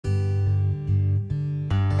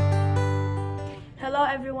Hello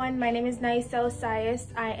everyone, my name is Naisa Osias.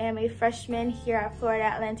 I am a freshman here at Florida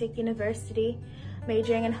Atlantic University,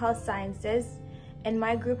 majoring in health sciences, and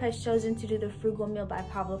my group has chosen to do the Frugal Meal by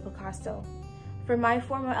Pablo Picasso. For my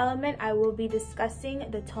formal element, I will be discussing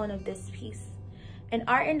the tone of this piece. In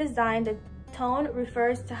art and design, the tone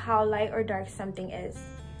refers to how light or dark something is.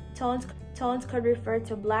 Tones could refer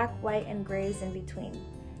to black, white, and grays in between.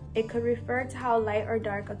 It could refer to how light or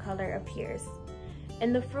dark a color appears.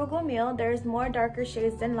 In the Frugal Meal, there's more darker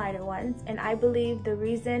shades than lighter ones, and I believe the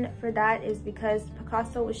reason for that is because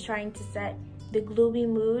Picasso was trying to set the gloomy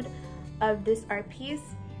mood of this art piece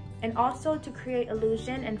and also to create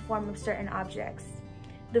illusion and form of certain objects.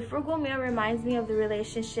 The Frugal Meal reminds me of the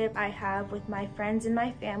relationship I have with my friends and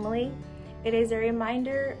my family. It is a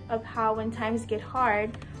reminder of how when times get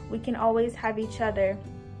hard, we can always have each other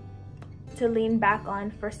to lean back on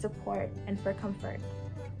for support and for comfort.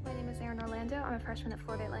 My name is Erin Orlando. I'm a freshman at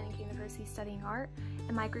Florida Atlantic University studying art,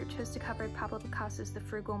 and my group chose to cover Pablo Picasso's The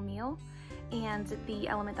Frugal Meal, and the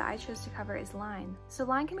element that I chose to cover is line. So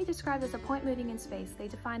line can be described as a point moving in space. They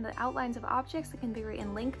define the outlines of objects that can vary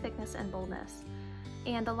in length, thickness, and boldness.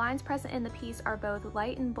 And the lines present in the piece are both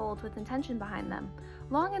light and bold with intention behind them.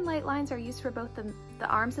 Long and light lines are used for both the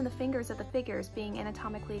arms and the fingers of the figures being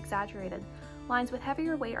anatomically exaggerated. Lines with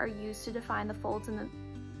heavier weight are used to define the folds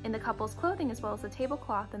in the couple's clothing, as well as the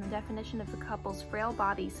tablecloth and the definition of the couple's frail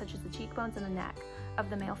bodies, such as the cheekbones and the neck of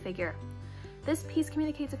the male figure. This piece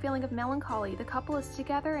communicates a feeling of melancholy. The couple is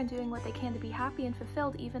together and doing what they can to be happy and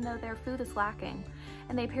fulfilled even though their food is lacking,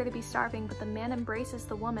 and they appear to be starving, but the man embraces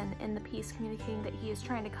the woman in the piece, communicating that he is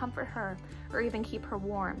trying to comfort her or even keep her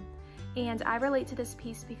warm. And I relate to this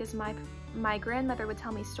piece because my grandmother would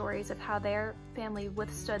tell me stories of how their family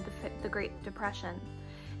withstood the Great Depression.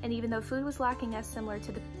 And even though food was lacking, as similar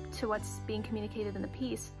to what's being communicated in the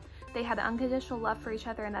piece, they had unconditional love for each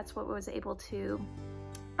other, and that's what was able to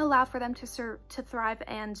allow for them to thrive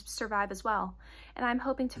and survive as well. And I'm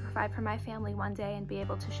hoping to provide for my family one day and be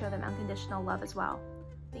able to show them unconditional love as well.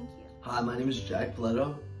 Thank you. Hi, my name is Jack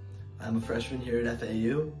Paleto. I'm a freshman here at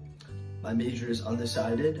FAU. My major is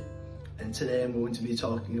undecided, and today I'm going to be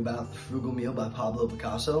talking about The Frugal Meal by Pablo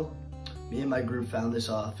Picasso. Me and my group found this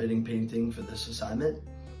fitting painting for this assignment.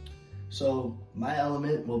 So my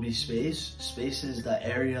element will be space. Space is the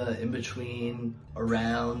area in between,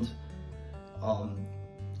 around,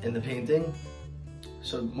 in the painting.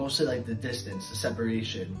 So mostly like the distance, the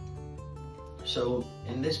separation. So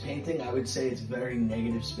in this painting, I would say it's very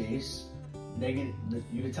negative space. You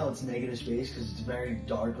can tell it's negative space because it's very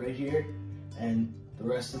dark right here, and the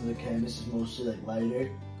rest of the canvas is mostly like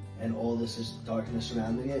lighter, and all this is darkness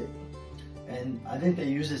surrounding it. And I think they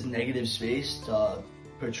use this negative space to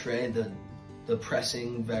portray the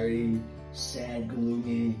depressing, very sad,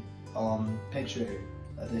 gloomy picture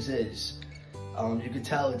that this is. You could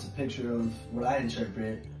tell it's a picture of what I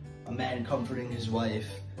interpret, a man comforting his wife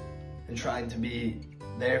and trying to be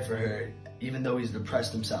there for her, even though he's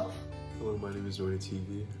depressed himself. Hello, my name is Noita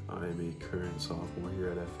TV. I am a current sophomore here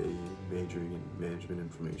at FAU, majoring in Management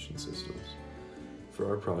Information Systems. For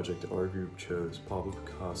our project, our group chose Pablo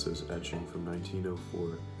Picasso's etching from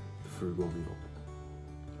 1904, The Frugal Meal.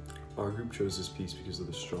 Our group chose this piece because of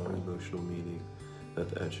the strong emotional meaning that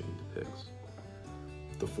the etching depicts.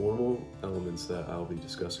 The formal elements that I'll be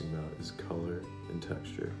discussing about is color and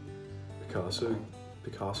texture.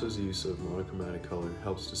 Picasso's use of monochromatic color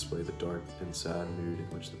helps display the dark and sad mood in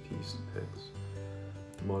which the piece depicts.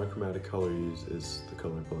 The monochromatic color used is the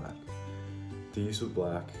color black. The use of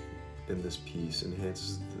black in this piece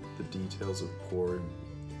enhances the details of the poor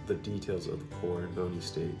and bony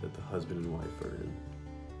state that the husband and wife are in.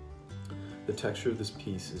 The texture of this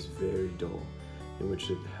piece is very dull, in which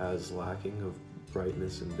it has lacking of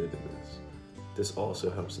brightness and vividness. This also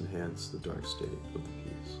helps enhance the dark state of the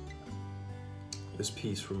piece. This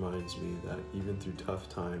piece reminds me that even through tough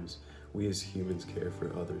times, we as humans care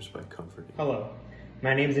for others by comforting. Hello,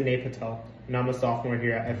 my name is Anay Patel, and I'm a sophomore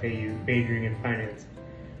here at FAU, majoring in finance.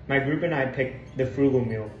 My group and I picked The Frugal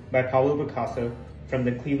Meal by Pablo Picasso from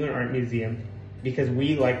the Cleveland Art Museum because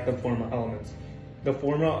we like the formal elements. The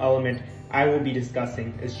formal element I will be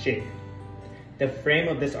discussing is shape. The frame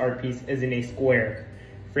of this art piece is in a square,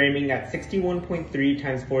 framing at 61.3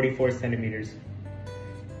 times 44 centimeters.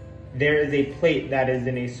 There is a plate that is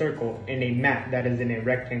in a circle and a mat that is in a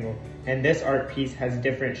rectangle, and this art piece has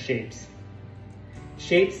different shapes.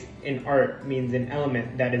 Shapes in art means an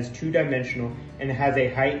element that is two-dimensional and has a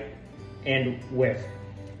height and width.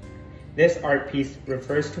 This art piece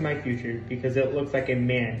refers to my future because it looks like a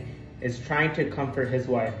man is trying to comfort his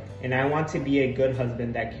wife, and I want to be a good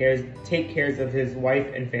husband that take care of his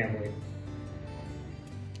wife and family.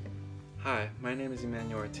 Hi, my name is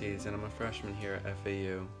Emmanuel Ortiz and I'm a freshman here at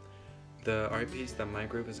FAU. The art piece that my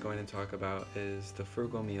group is going to talk about is The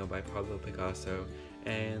Frugal Meal by Pablo Picasso,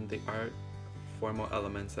 and the art formal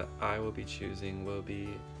elements that I will be choosing will be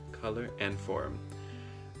color and form.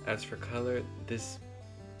 As for color, this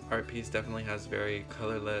art piece definitely has very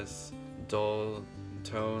colorless, dull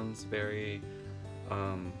tones, very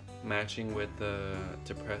matching with the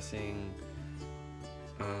depressing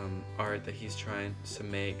art that he's trying to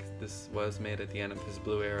make. This was made at the end of his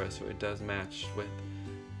blue era, so it does match with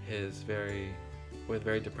his very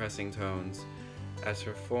depressing tones. As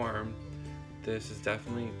for form, this is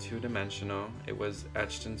definitely two-dimensional. It was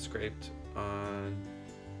etched and scraped on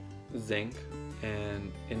zinc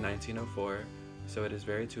and in 1904, so it is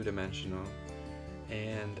very two-dimensional.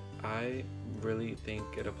 And I really think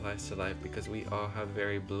it applies to life because we all have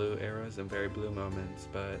very blue eras and very blue moments,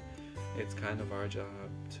 but it's kind of our job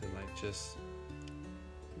to like just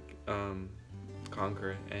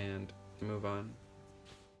conquer and move on.